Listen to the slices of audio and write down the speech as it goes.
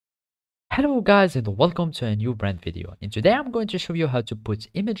Hello guys and welcome to a new brand video. And today I'm going to show you how to put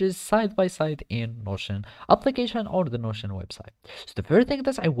images side by side in Notion application or the Notion website. So the first thing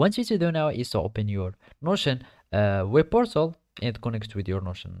that I want you to do now is to open your Notion web portal and connect with your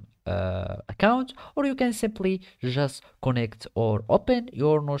Notion account, or you can simply just connect or open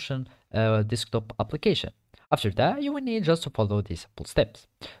your Notion desktop application. After that, you will need just to follow these simple steps.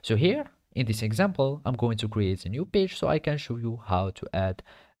 So here in this example, I'm going to create a new page so I can show you how to add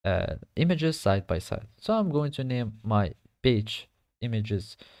images side by side. So I'm going to name my page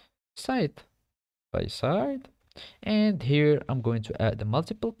images side by side, and here I'm going to add a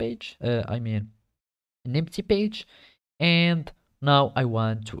multiple page, an empty page, and now I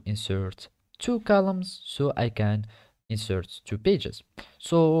want to insert two columns so I can insert two pages.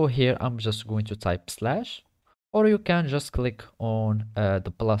 So here I'm just going to type slash, or you can just click on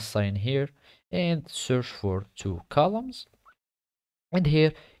the plus sign here and search for two columns, and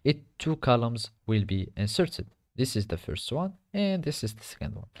here two columns will be inserted. This is the first one and this is the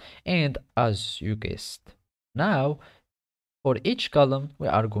second one. And as you guessed, now for each column we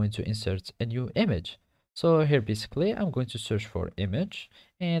are going to insert a new image. So here basically I'm going to search for image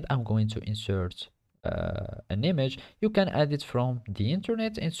and I'm going to insert an image. You can add it from the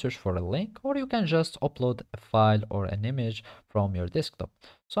internet and search for a link, or you can just upload a file or an image from your desktop.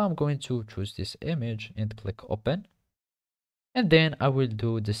 So I'm going to choose this image and click open, and then I will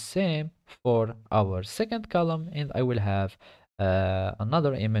do the same for our second column, and I will have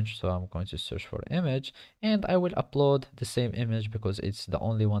another image. So I'm going to search for image and I will upload the same image because it's the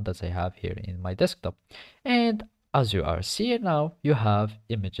only one that I have here in my desktop. And as you are seeing now, you have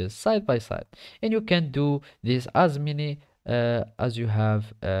images side by side, and you can do this as many as you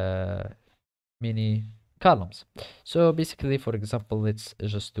have many columns. So basically, for example, let's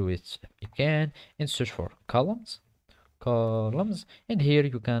just do it again and search for columns, and here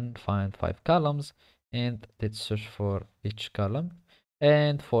you can find 5 columns, and let's search for each column,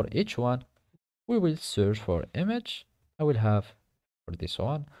 and for each one we will search for image. I will have for this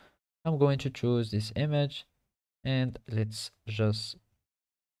one, I'm going to choose this image, and let's just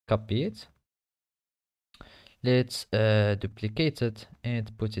copy it. Let's duplicate it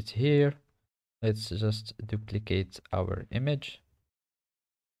and put it here. Let's just duplicate our image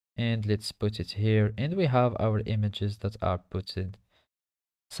and let's put it here, and we have our images that are put in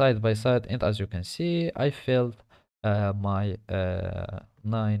side by side. And as you can see, I filled my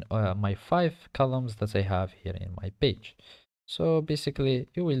my 5 columns that I have here in my page. So basically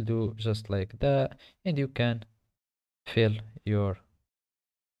you will do just like that, and you can fill your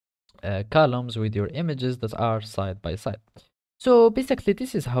columns with your images that are side by side. So basically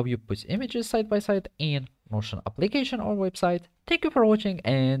this is how you put images side by side in Notion application or website. Thank you for watching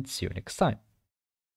and see you next time.